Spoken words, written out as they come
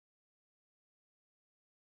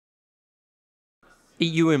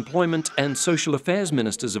EU employment and social affairs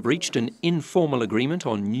ministers have reached an informal agreement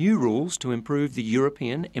on new rules to improve the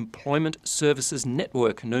European Employment Services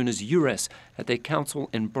Network, known as EURES, at their council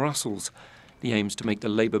in Brussels. The aim is to make the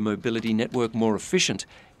labour mobility network more efficient,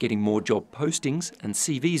 getting more job postings and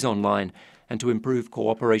CVs online, and to improve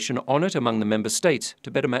cooperation on it among the member states to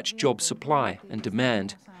better match job supply and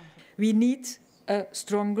demand. We need a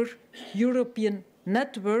stronger European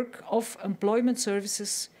network of employment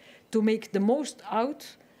services to make the most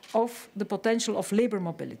out of the potential of labour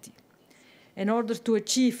mobility. In order to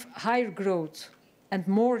achieve higher growth and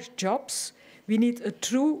more jobs, we need a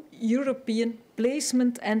true European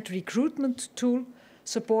placement and recruitment tool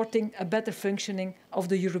supporting a better functioning of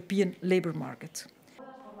the European labour market.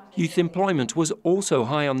 Youth employment was also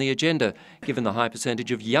high on the agenda, given the high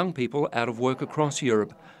percentage of young people out of work across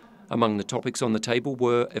Europe. Among the topics on the table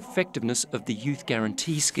were effectiveness of the Youth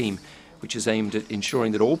Guarantee Scheme, which is aimed at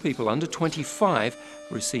ensuring that all people under 25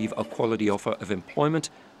 receive a quality offer of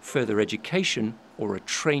employment, further education or a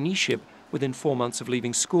traineeship within 4 months of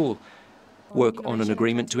leaving school. Work on an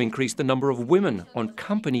agreement to increase the number of women on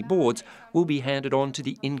company boards will be handed on to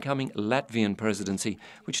the incoming Latvian presidency,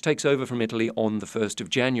 which takes over from Italy on the 1st of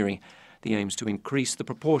January. The aim is to increase the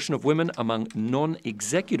proportion of women among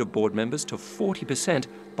non-executive board members to 40%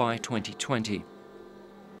 by 2020.